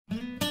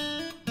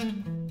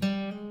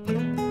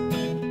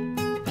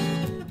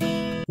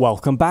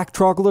Welcome back,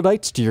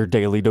 Troglodytes, to your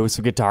daily dose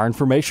of guitar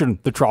information,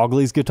 the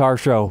Trogly's Guitar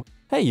Show.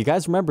 Hey, you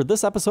guys remember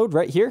this episode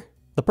right here?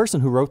 The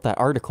person who wrote that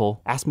article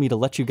asked me to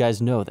let you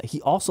guys know that he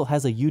also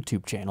has a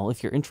YouTube channel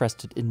if you're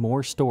interested in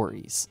more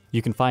stories.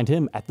 You can find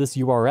him at this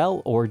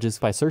URL or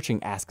just by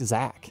searching Ask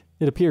Zach.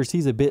 It appears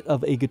he's a bit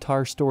of a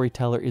guitar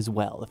storyteller as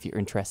well if you're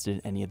interested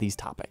in any of these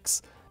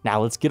topics.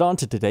 Now let's get on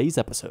to today's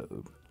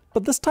episode.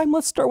 But this time,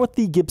 let's start with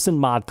the Gibson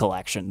mod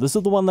collection. This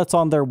is the one that's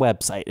on their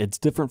website. It's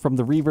different from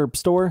the Reverb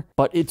store,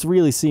 but it's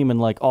really seeming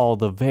like all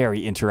the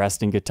very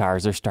interesting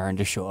guitars are starting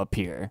to show up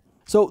here.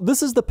 So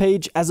this is the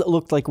page as it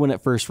looked like when it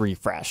first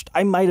refreshed.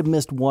 I might have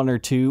missed one or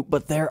two,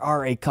 but there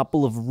are a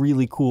couple of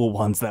really cool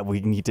ones that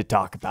we need to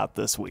talk about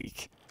this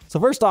week. So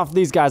first off,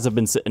 these guys have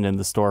been sitting in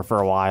the store for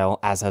a while,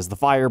 as has the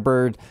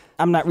Firebird.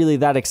 I'm not really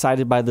that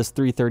excited by this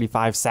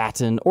 335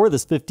 satin or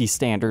this 50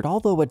 standard,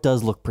 although it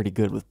does look pretty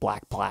good with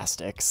black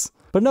plastics.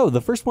 But no,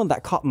 the first one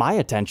that caught my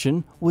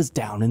attention was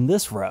down in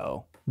this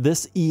row,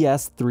 this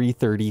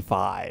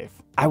ES-335.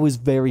 I was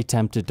very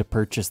tempted to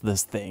purchase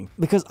this thing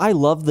because I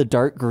love the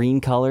dark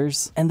green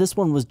colors, and this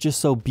one was just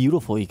so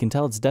beautiful. You can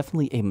tell it's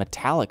definitely a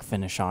metallic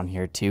finish on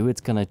here too. It's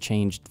gonna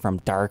change from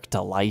dark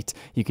to light.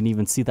 You can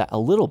even see that a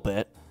little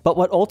bit. But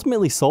what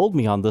ultimately sold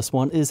me on this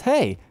one is,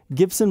 hey,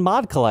 Gibson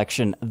mod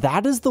collection,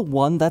 that is the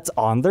one that's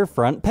on their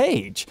front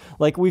page.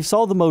 Like, we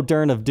saw the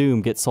Modern of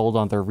Doom get sold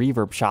on their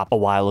Reverb shop a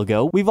while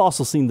ago. We've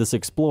also seen this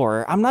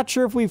Explorer. I'm not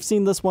sure if we've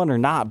seen this one or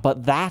not,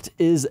 but that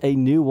is a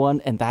new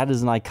one, and that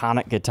is an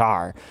iconic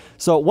guitar.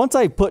 So once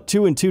I put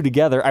two and two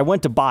together, I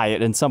went to buy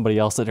it, and somebody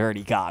else had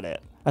already got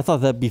it. I thought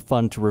that'd be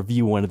fun to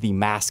review one of the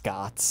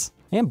mascots.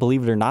 And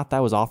believe it or not,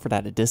 that was offered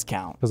at a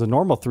discount, because a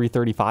normal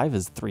 335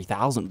 is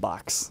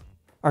 $3,000.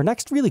 Our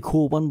next really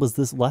cool one was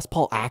this Les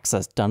Paul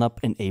Axcess done up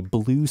in a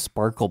blue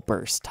sparkle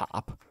burst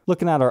top.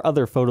 Looking at our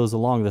other photos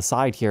along the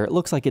side here, it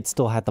looks like it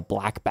still had the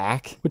black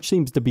back, which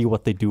seems to be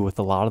what they do with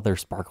a lot of their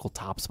sparkle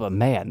tops, but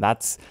man,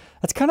 that's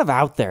kind of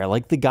out there.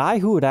 Like, the guy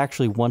who would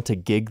actually want to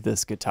gig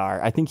this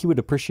guitar, I think he would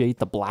appreciate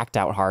the blacked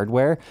out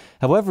hardware.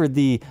 However,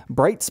 the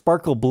bright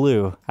sparkle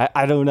blue,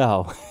 I don't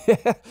know.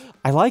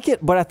 I like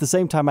it, but at the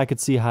same time, I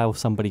could see how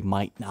somebody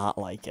might not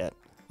like it.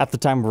 At the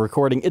time of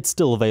recording, it's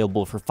still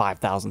available for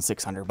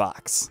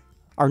 $5,600.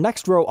 Our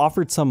next row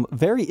offered some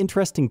very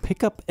interesting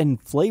pickup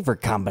and flavor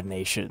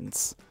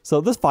combinations.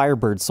 So this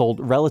Firebird sold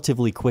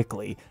relatively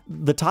quickly.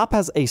 The top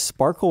has a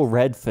sparkle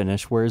red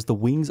finish, whereas the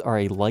wings are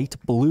a light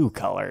blue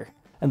color.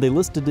 And they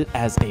listed it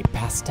as a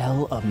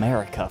Pastel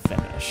America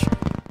finish.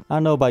 I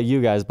don't know about you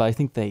guys, but I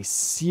think they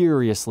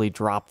seriously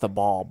dropped the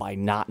ball by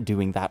not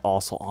doing that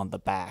also on the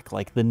back.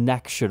 Like, the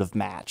neck should have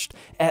matched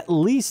at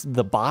least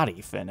the body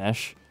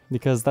finish.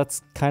 Because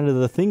that's kind of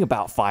the thing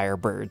about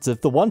Firebirds.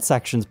 If the one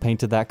section's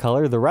painted that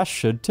color, the rest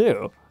should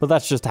too. But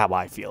that's just how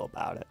I feel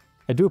about it.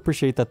 I do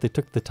appreciate that they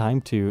took the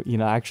time to,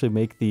 actually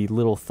make the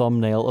little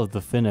thumbnail of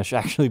the finish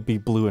actually be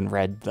blue and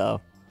red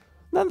though.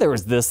 Then there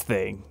was this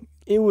thing.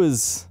 It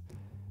was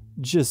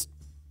just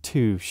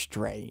too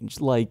strange.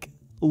 Like,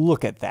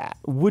 look at that.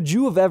 Would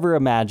you have ever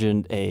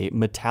imagined a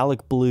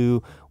metallic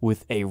blue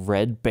with a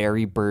red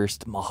berry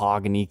burst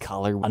mahogany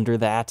color under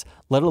that,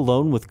 let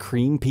alone with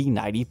cream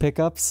P90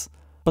 pickups?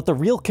 But the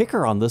real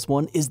kicker on this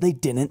one is they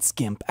didn't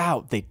skimp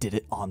out. They did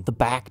it on the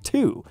back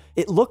too.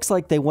 It looks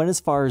like they went as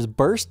far as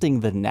bursting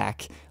the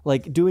neck,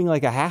 like doing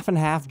like a half and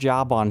half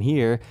job on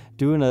here,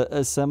 doing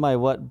a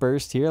semi-wet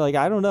burst here. Like,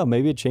 I don't know,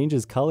 maybe it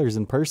changes colors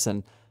in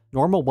person.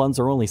 Normal ones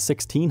are only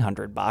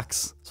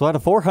 $1,600. So at a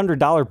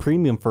 $400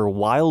 premium for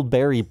Wild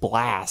Berry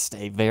Blast,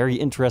 a very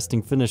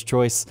interesting finish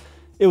choice,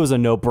 it was a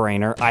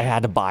no-brainer. I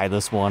had to buy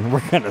this one.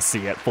 We're gonna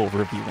see it full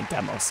review and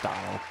demo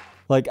style.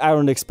 Like, I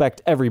don't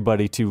expect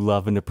everybody to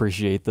love and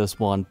appreciate this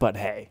one, but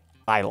hey,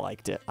 I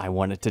liked it. I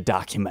wanted to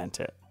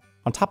document it.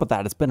 On top of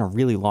that, it's been a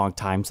really long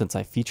time since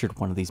I featured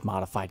one of these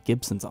modified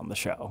Gibsons on the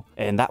show,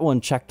 and that one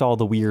checked all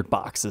the weird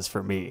boxes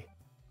for me.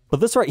 But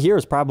this right here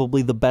is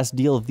probably the best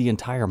deal of the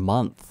entire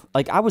month.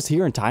 Like, I was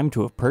here in time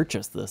to have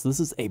purchased this.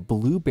 This is a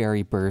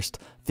Blueberry Burst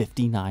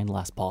 59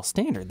 Les Paul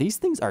Standard. These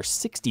things are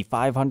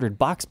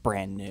 $6,500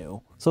 brand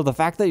new. So the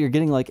fact that you're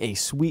getting like a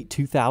sweet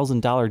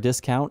 $2,000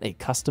 discount, a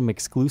custom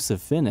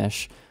exclusive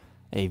finish,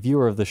 a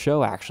viewer of the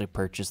show actually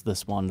purchased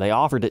this one. They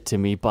offered it to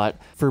me, but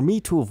for me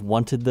to have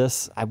wanted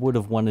this, I would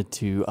have wanted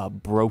to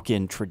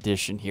broken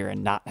tradition here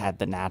and not had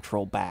the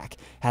natural back.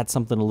 Had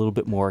something a little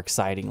bit more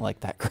exciting like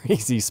that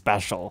crazy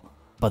special.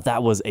 But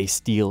that was a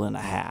steal and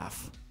a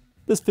half.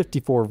 This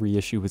 54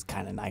 reissue was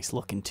kind of nice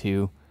looking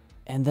too.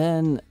 And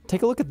then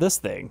take a look at this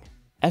thing.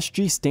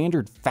 SG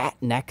Standard Fat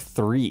Neck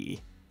 3.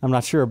 I'm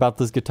not sure about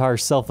this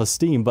guitar's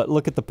self-esteem, but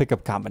look at the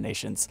pickup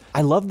combinations.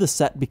 I love the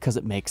set because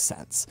it makes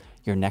sense.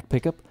 Your neck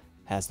pickup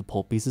has the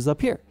pole pieces up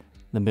here.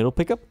 The middle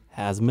pickup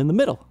has them in the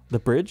middle. The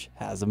bridge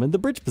has them in the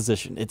bridge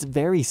position. It's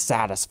very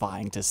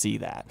satisfying to see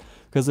that,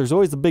 because there's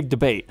always a big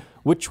debate.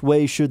 Which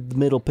way should the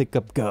middle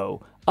pickup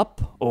go?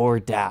 Up or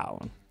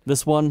down?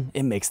 This one,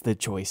 it makes the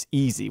choice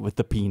easy with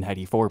the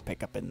P94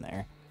 pickup in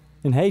there.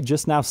 And hey,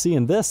 just now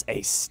seeing this,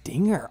 a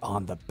stinger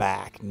on the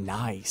back,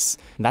 nice.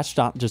 And that's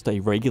not just a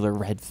regular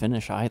red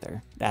finish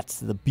either. That's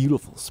the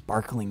beautiful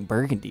sparkling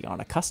burgundy on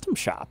a custom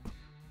shop.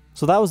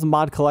 So that was the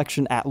mod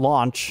collection at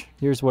launch.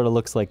 Here's what it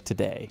looks like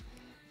today.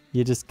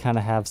 You just kind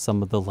of have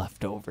some of the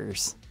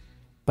leftovers.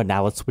 But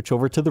now let's switch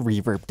over to the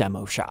Reverb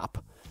demo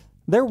shop.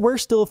 There were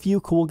still a few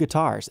cool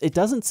guitars. It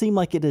doesn't seem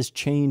like it has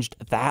changed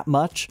that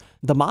much.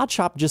 The mod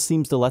shop just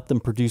seems to let them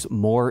produce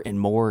more and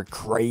more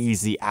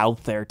crazy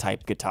out there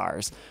type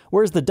guitars,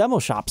 whereas the demo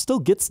shop still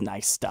gets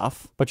nice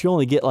stuff, but you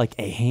only get like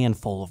a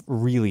handful of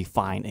really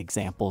fine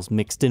examples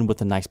mixed in with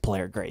the nice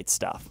player grade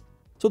stuff.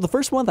 So the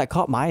first one that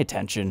caught my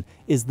attention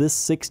is this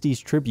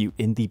 60s tribute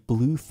in the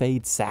blue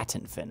fade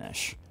satin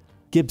finish.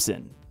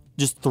 Gibson.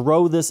 Just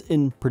throw this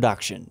in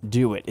production.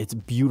 Do it. It's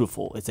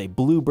beautiful. It's a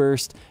blue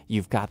burst.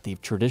 You've got the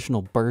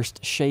traditional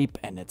burst shape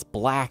and it's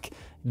black.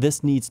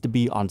 This needs to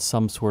be on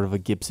some sort of a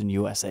Gibson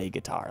USA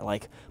guitar.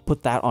 Like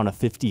put that on a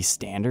 50s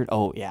standard.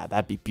 Oh yeah,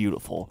 that'd be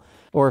beautiful.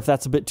 Or if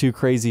that's a bit too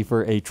crazy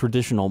for a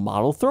traditional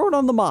model, throw it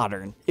on the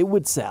modern. It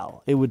would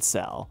sell. It would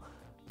sell.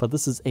 But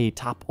this is a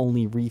top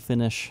only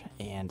refinish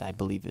and I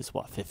believe is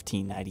what,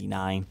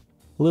 $15.99.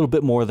 A little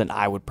bit more than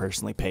I would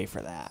personally pay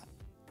for that.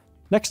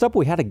 Next up,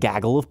 we had a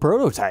gaggle of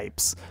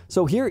prototypes.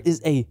 So here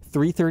is a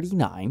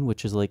 339,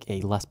 which is like a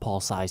Les Paul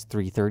size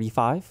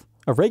 335,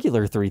 a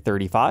regular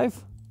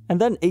 335, and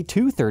then a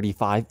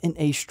 235 in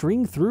a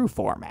string through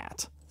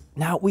format.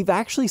 Now, we've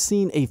actually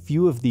seen a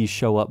few of these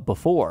show up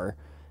before,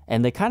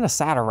 and they kind of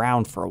sat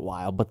around for a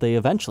while, but they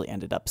eventually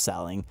ended up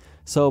selling.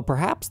 So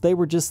perhaps they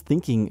were just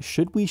thinking,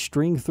 should we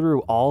string through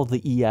all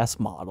the ES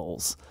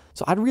models?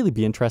 So I'd really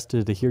be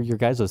interested to hear your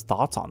guys'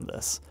 thoughts on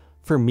this.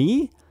 For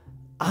me,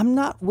 I'm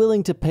not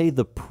willing to pay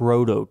the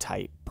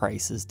prototype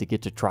prices to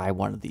get to try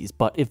one of these,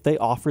 but if they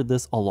offered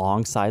this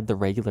alongside the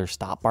regular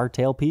stop bar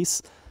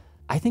tailpiece,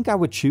 I think I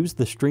would choose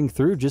the string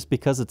through just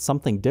because it's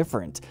something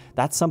different.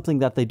 That's something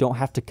that they don't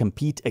have to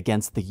compete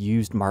against the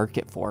used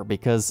market for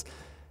because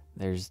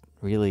there's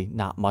really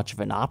not much of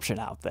an option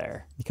out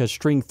there. Because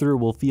string through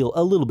will feel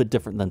a little bit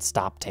different than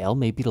stop tail.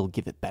 Maybe it'll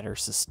give it better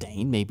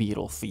sustain. Maybe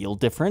it'll feel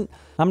different.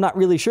 I'm not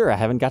really sure. I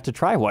haven't got to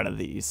try one of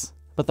these.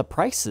 But the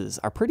prices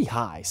are pretty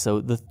high.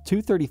 So the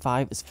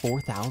 235 is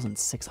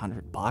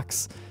 $4,600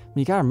 bucks. I mean,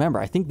 you gotta remember,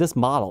 I think this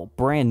model,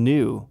 brand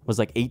new, was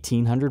like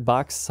 $1,800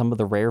 bucks. Some of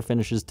the rare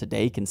finishes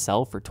today can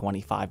sell for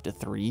 25 to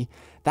 3.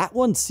 That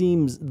one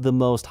seems the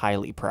most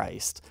highly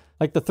priced.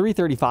 Like the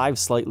 335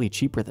 slightly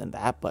cheaper than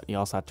that, but you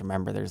also have to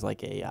remember there's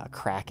like a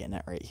crack in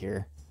it right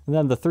here. And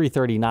then the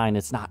 339,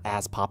 it's not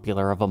as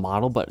popular of a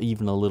model, but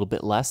even a little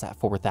bit less at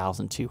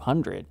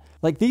 $4,200.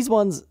 Like these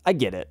ones, I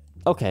get it.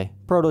 Okay,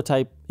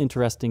 prototype,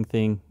 interesting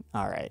thing.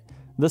 All right.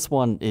 This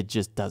one, it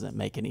just doesn't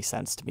make any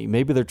sense to me.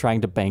 Maybe they're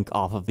trying to bank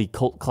off of the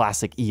cult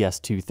classic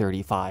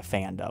ES-330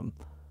 fandom.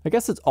 I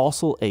guess it's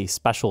also a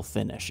special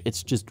finish.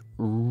 It's just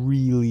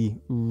really,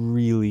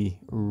 really,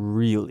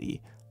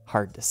 really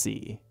hard to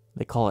see.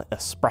 They call it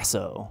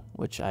espresso,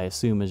 which I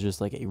assume is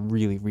just like a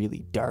really,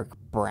 really dark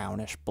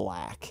brownish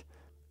black.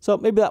 So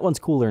maybe that one's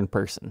cooler in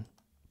person.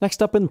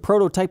 Next up in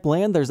prototype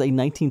land, there's a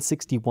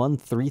 1961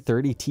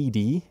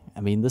 330TD. I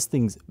mean, this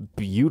thing's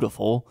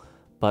beautiful,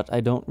 but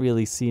I don't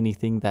really see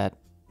anything that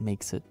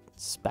makes it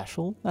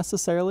special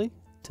necessarily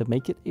to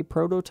make it a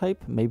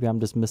prototype. Maybe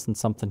I'm just missing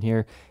something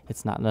here.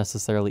 It's not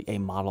necessarily a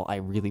model I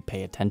really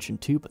pay attention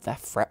to, but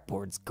that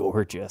fretboard's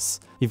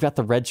gorgeous. You've got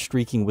the red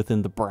streaking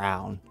within the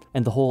brown,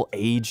 and the whole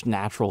aged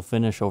natural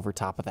finish over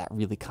top of that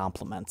really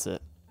complements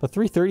it. But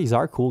 330s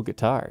are cool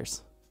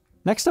guitars.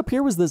 Next up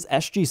here was this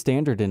SG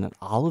Standard in an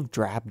olive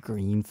drab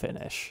green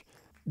finish.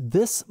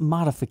 This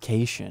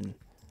modification,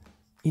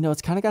 you know,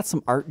 it's kind of got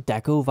some Art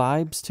Deco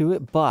vibes to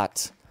it,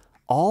 but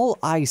all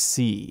I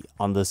see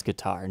on this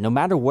guitar, no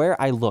matter where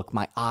I look,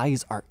 my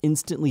eyes are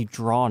instantly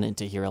drawn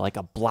into here like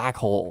a black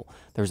hole.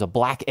 There's a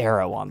black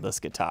arrow on this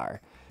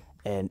guitar,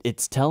 and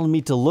it's telling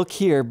me to look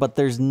here, but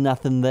there's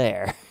nothing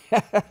there.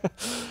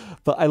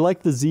 But I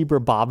like the zebra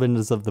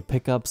bobbins of the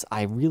pickups.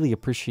 I really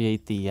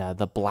appreciate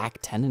the black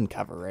tenon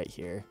cover right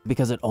here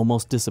because it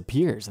almost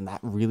disappears, and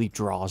that really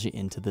draws you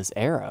into this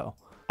arrow.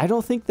 I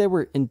don't think they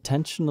were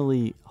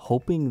intentionally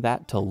hoping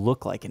that to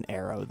look like an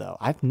arrow though.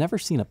 I've never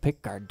seen a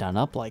pickguard done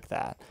up like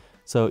that.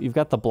 So you've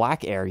got the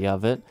black area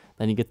of it,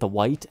 then you get the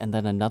white, and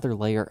then another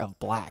layer of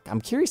black.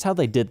 I'm curious how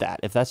they did that,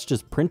 if that's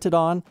just printed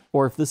on,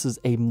 or if this is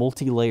a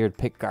multi-layered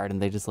pickguard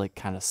and they just like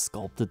kind of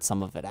sculpted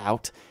some of it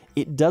out.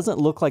 It doesn't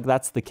look like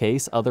that's the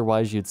case,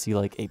 otherwise you'd see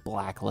like a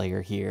black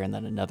layer here and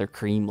then another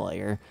cream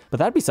layer. But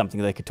that'd be something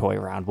they could toy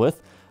around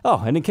with.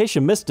 Oh, and in case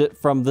you missed it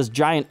from this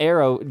giant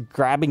arrow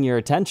grabbing your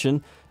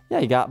attention, yeah,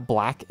 you got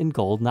black and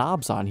gold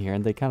knobs on here,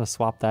 and they kind of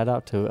swapped that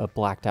out to a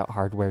blacked out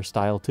hardware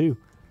style too.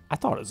 I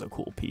thought it was a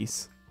cool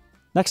piece.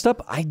 Next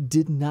up, I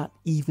did not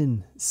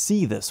even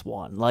see this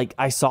one. Like,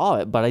 I saw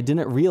it, but I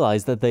didn't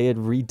realize that they had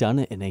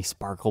redone it in a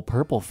sparkle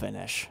purple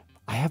finish.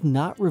 I have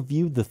not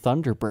reviewed the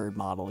Thunderbird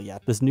model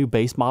yet, this new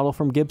base model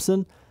from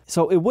Gibson.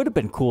 So it would have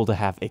been cool to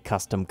have a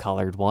custom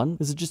colored one.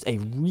 This is just a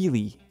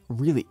really,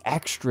 really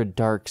extra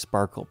dark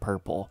sparkle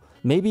purple.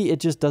 Maybe it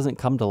just doesn't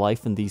come to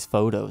life in these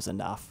photos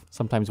enough.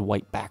 Sometimes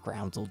white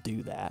backgrounds will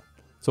do that.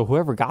 So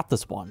whoever got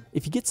this one,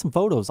 if you get some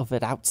photos of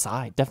it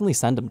outside, definitely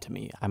send them to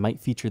me. I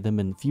might feature them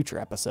in future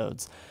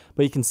episodes.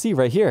 But you can see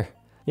right here,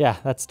 yeah,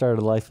 that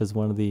started life as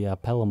one of the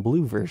Pelham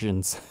Blue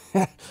versions.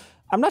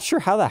 I'm not sure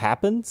how that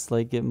happens.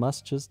 Like, it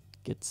must just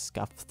get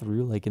scuffed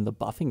through like in the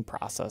buffing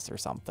process or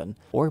something.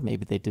 Or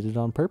maybe they did it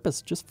on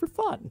purpose just for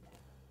fun.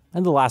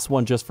 And the last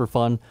one just for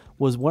fun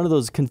was one of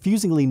those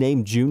confusingly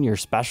named junior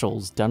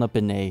specials done up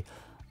in a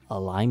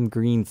lime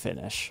green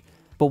finish.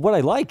 But what I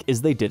like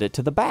is they did it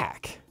to the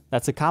back.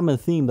 That's a common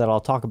theme that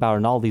I'll talk about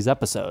in all these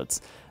episodes.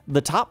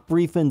 The top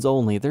 3 fins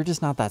only, they're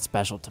just not that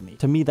special to me.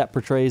 To me, that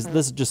portrays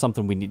this is just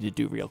something we need to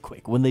do real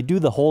quick. When they do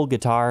the whole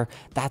guitar,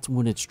 that's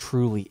when it's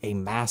truly a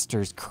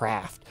master's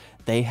craft.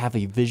 They have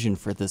a vision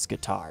for this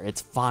guitar. It's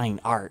fine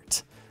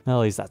art. At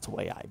least that's the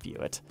way I view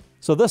it.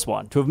 So this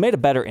one, to have made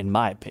it better in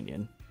my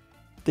opinion,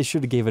 they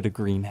should have gave it a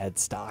green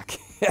headstock.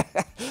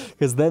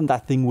 Because then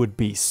that thing would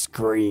be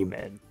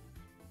screaming.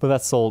 But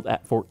that's sold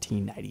at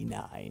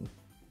 $14.99.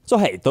 So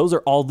hey, those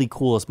are all the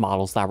coolest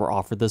models that were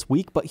offered this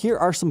week, but here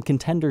are some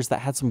contenders that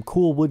had some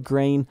cool wood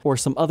grain or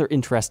some other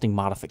interesting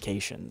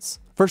modifications.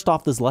 First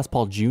off, this Les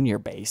Paul Junior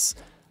bass.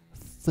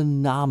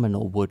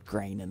 Phenomenal wood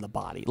grain in the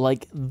body.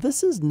 Like,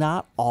 this is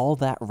not all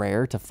that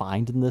rare to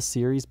find in this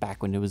series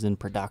back when it was in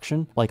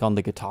production, like on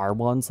the guitar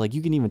ones. Like,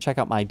 you can even check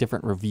out my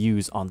different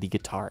reviews on the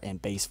guitar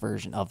and bass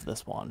version of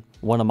this one.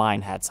 One of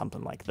mine had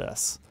something like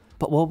this.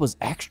 But what was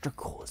extra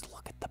cool is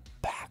look at the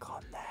back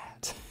on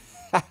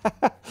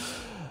that.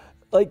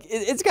 Like,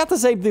 it's got the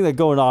same thing that's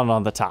going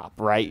on the top,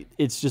 right?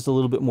 It's just a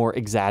little bit more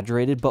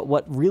exaggerated, but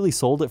what really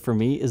sold it for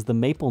me is the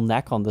maple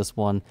neck on this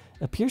one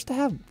appears to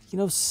have, you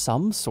know,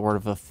 some sort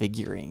of a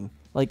figuring.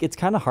 Like, it's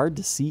kind of hard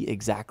to see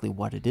exactly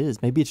what it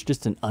is. Maybe it's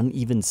just an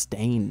uneven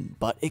stain,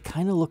 but it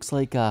kind of looks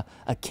like a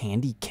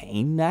candy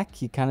cane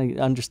neck. You kind of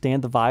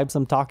understand the vibes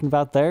I'm talking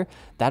about there?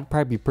 That'd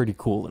probably be pretty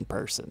cool in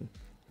person.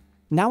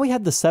 Now we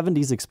had the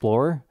 70s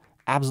Explorer.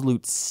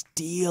 Absolute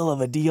steal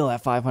of a deal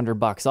at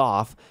 $500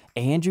 off,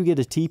 and you get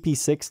a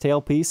TP6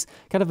 tailpiece,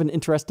 kind of an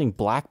interesting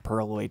black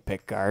pearloid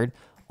pickguard,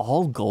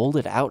 all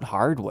golded out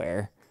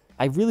hardware.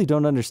 I really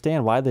don't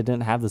understand why they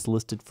didn't have this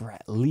listed for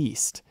at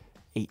least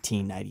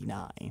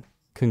 $18.99.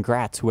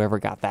 Congrats whoever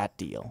got that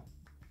deal.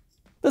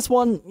 This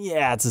one,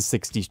 yeah, it's a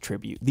 60s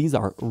tribute. These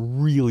are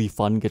really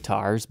fun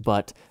guitars,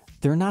 but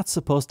they're not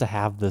supposed to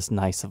have this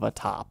nice of a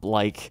top.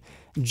 Like,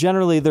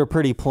 generally they're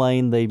pretty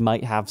plain, they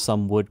might have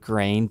some wood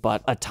grain,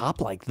 but a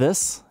top like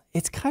this,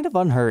 it's kind of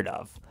unheard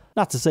of.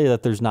 Not to say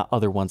that there's not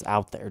other ones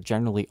out there.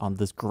 Generally on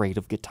this grade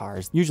of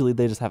guitars, usually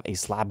they just have a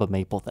slab of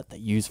maple that they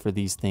use for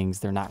these things.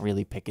 They're not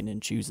really picking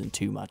and choosing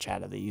too much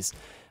out of these.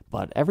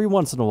 But every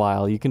once in a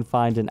while you can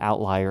find an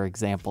outlier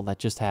example that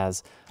just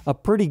has a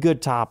pretty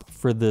good top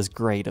for this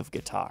grade of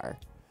guitar.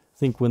 I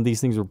think when these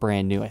things were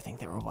brand new, I think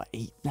they were, what,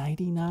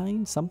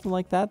 $8.99? Something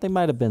like that? They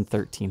might have been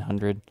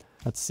 $1,300.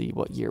 Let's see,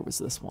 what year was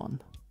this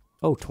one?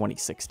 Oh,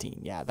 2016.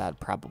 Yeah, that'd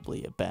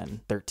probably have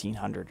been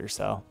 $1,300 or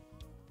so.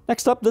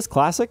 Next up, this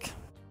classic.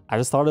 I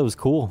just thought it was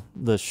cool.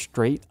 The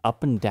straight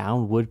up and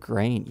down wood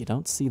grain. You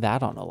don't see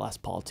that on a Les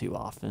Paul too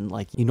often.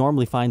 Like, you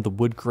normally find the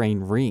wood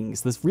grain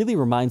rings. This really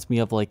reminds me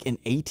of like an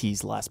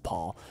 80s Les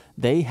Paul.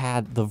 They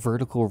had the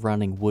vertical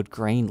running wood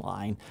grain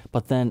line,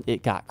 but then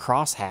it got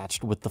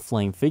cross-hatched with the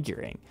flame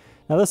figuring.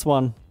 Now this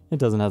one, it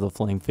doesn't have the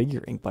flame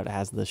figuring, but it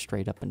has the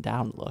straight up and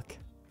down look.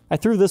 I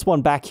threw this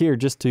one back here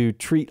just to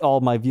treat all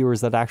my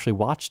viewers that actually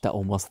watched to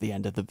almost the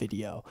end of the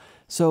video.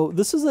 So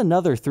this is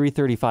another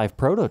 335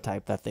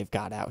 prototype that they've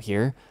got out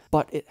here,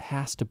 but it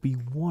has to be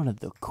one of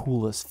the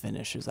coolest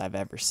finishes I've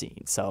ever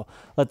seen. So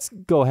let's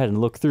go ahead and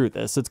look through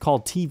this. It's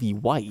called TV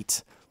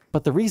White,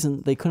 but the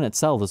reason they couldn't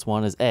sell this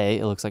one is A,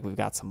 it looks like we've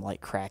got some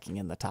light cracking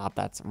in the top.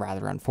 That's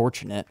rather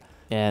unfortunate.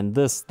 And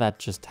that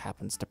just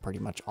happens to pretty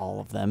much all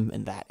of them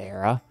in that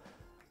era.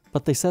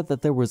 But they said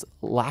that there was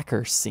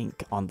lacquer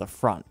sink on the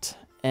front.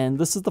 And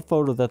this is the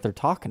photo that they're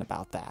talking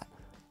about that.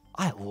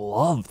 I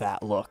love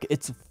that look.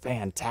 It's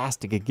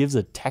fantastic. It gives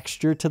a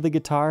texture to the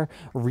guitar,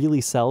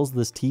 really sells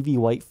this TV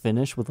white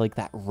finish with like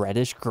that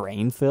reddish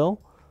grain fill.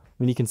 I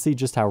mean, you can see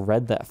just how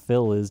red that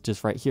fill is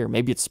just right here.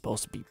 Maybe it's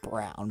supposed to be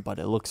brown, but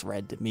it looks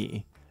red to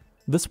me.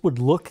 This would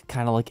look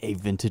kind of like a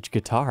vintage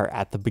guitar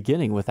at the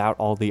beginning without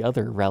all the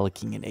other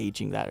relicking and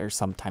aging that are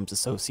sometimes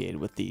associated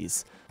with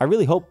these. I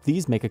really hope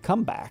these make a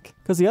comeback.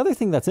 Because the other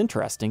thing that's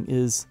interesting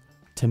is,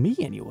 to me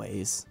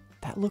anyways,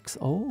 that looks,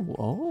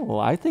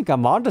 I think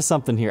I'm onto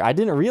something here. I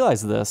didn't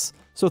realize this.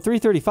 So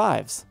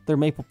 335s, they're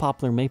maple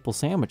poplar maple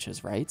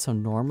sandwiches, right? So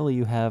normally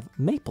you have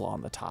maple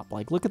on the top.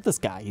 Like, look at this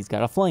guy, he's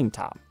got a flame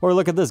top. Or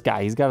look at this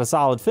guy, he's got a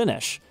solid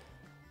finish.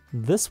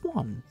 This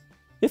one,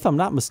 if I'm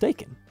not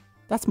mistaken,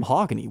 that's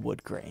mahogany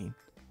wood grain.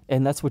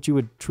 And that's what you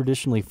would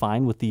traditionally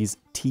find with these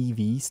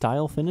TV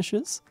style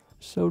finishes.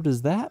 So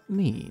does that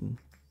mean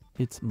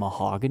it's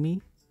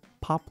mahogany,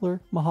 poplar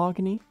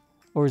mahogany?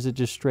 Or is it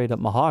just straight up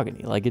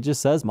mahogany? Like, it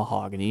just says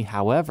mahogany.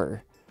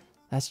 However,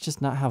 that's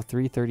just not how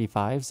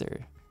 335s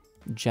are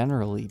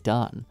generally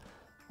done.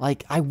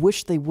 Like, I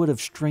wish they would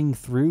have stringed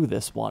through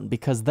this one,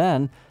 because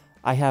then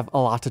I have a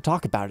lot to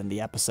talk about in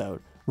the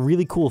episode.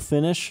 Really cool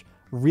finish,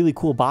 really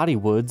cool body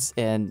woods,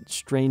 and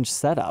strange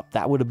setup.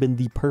 That would have been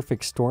the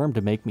perfect storm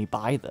to make me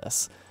buy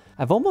this.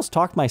 I've almost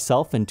talked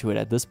myself into it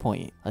at this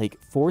point. Like,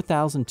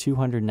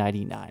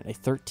 $4,299, a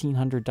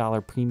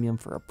 $1,300 premium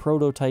for a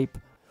prototype.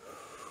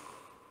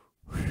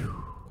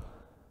 Whew.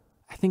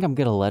 I think I'm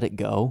gonna let it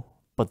go,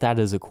 but that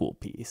is a cool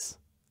piece.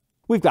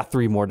 We've got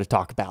 3 more to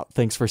talk about.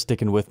 Thanks for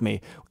sticking with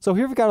me. So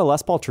here we've got a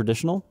Les Paul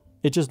Traditional.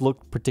 It just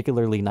looked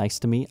particularly nice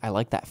to me. I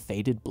like that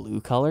faded blue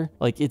color.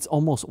 Like, it's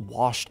almost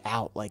washed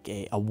out like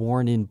a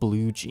worn in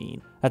blue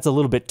jean. That's a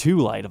little bit too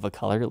light of a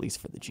color, at least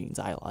for the jeans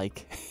I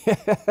like.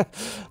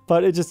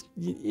 But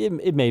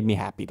it made me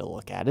happy to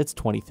look at. It's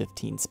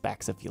 2015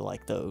 specs if you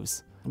like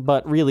those.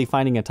 But really,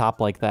 finding a top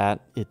like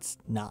that, it's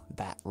not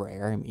that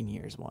rare. I mean,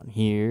 here's one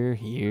here,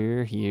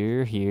 here,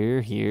 here,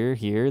 here, here,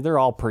 here. They're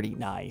all pretty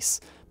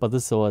nice, but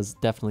this was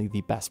definitely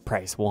the best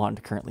price one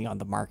currently on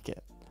the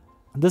market.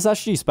 This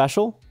SG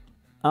Special,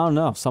 I don't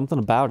know, something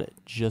about it,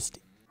 just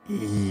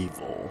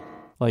evil.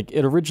 Like,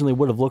 it originally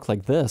would have looked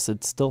like this.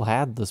 It still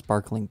had the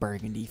sparkling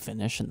burgundy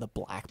finish and the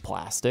black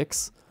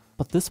plastics.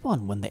 But this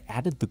one, when they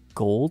added the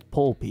gold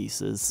pole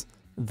pieces,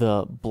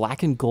 the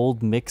black and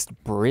gold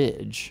mixed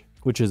bridge,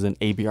 which is an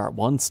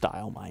ABR1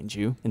 style, mind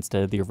you,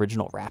 instead of the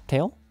original wrap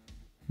tail.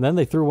 And then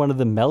they threw one of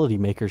the Melody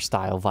Maker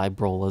style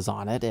vibrolas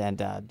on it,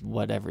 and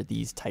whatever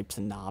these types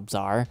of knobs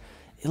are.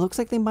 It looks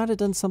like they might have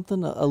done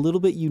something a little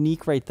bit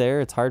unique right there.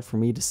 It's hard for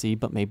me to see,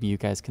 but maybe you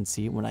guys can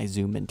see it when I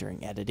zoom in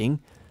during editing.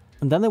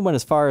 And then they went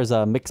as far as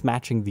mix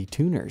matching the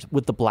tuners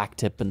with the black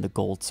tip and the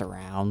gold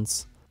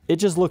surrounds. It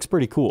just looks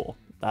pretty cool.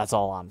 That's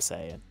all I'm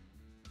saying.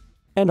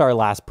 And our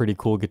last pretty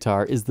cool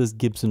guitar is this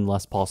Gibson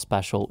Les Paul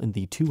Special in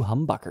the 2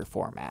 humbucker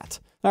format.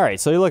 All right,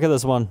 so you look at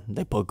this one,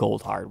 they put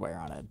gold hardware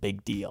on it,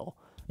 big deal.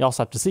 You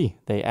also have to see,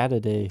 they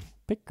added a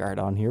pick guard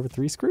on here with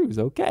 3 screws,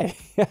 okay.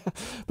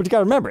 But you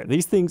gotta remember,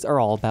 these things are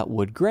all about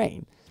wood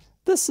grain.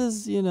 This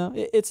is, you know,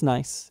 it's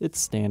nice, it's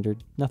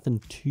standard, nothing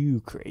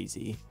too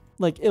crazy.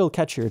 Like, it'll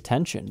catch your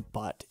attention,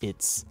 but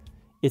it's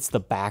the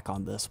back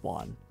on this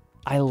one.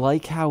 I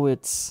like how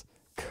it's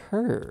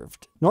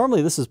curved.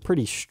 Normally this is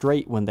pretty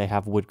straight when they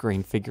have wood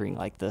grain figuring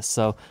like this,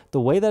 so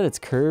the way that it's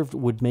curved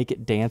would make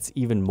it dance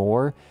even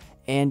more,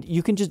 and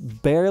you can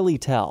just barely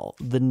tell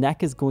the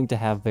neck is going to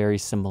have very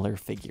similar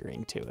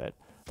figuring to it.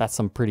 That's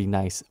some pretty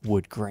nice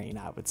wood grain,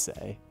 I would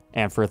say.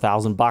 And for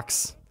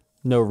 $1,000,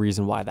 no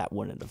reason why that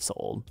wouldn't have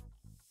sold.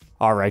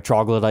 All right,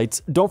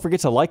 troglodytes, don't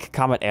forget to like,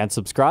 comment, and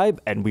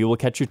subscribe, and we will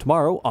catch you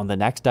tomorrow on the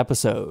next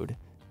episode.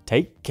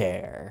 Take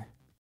care.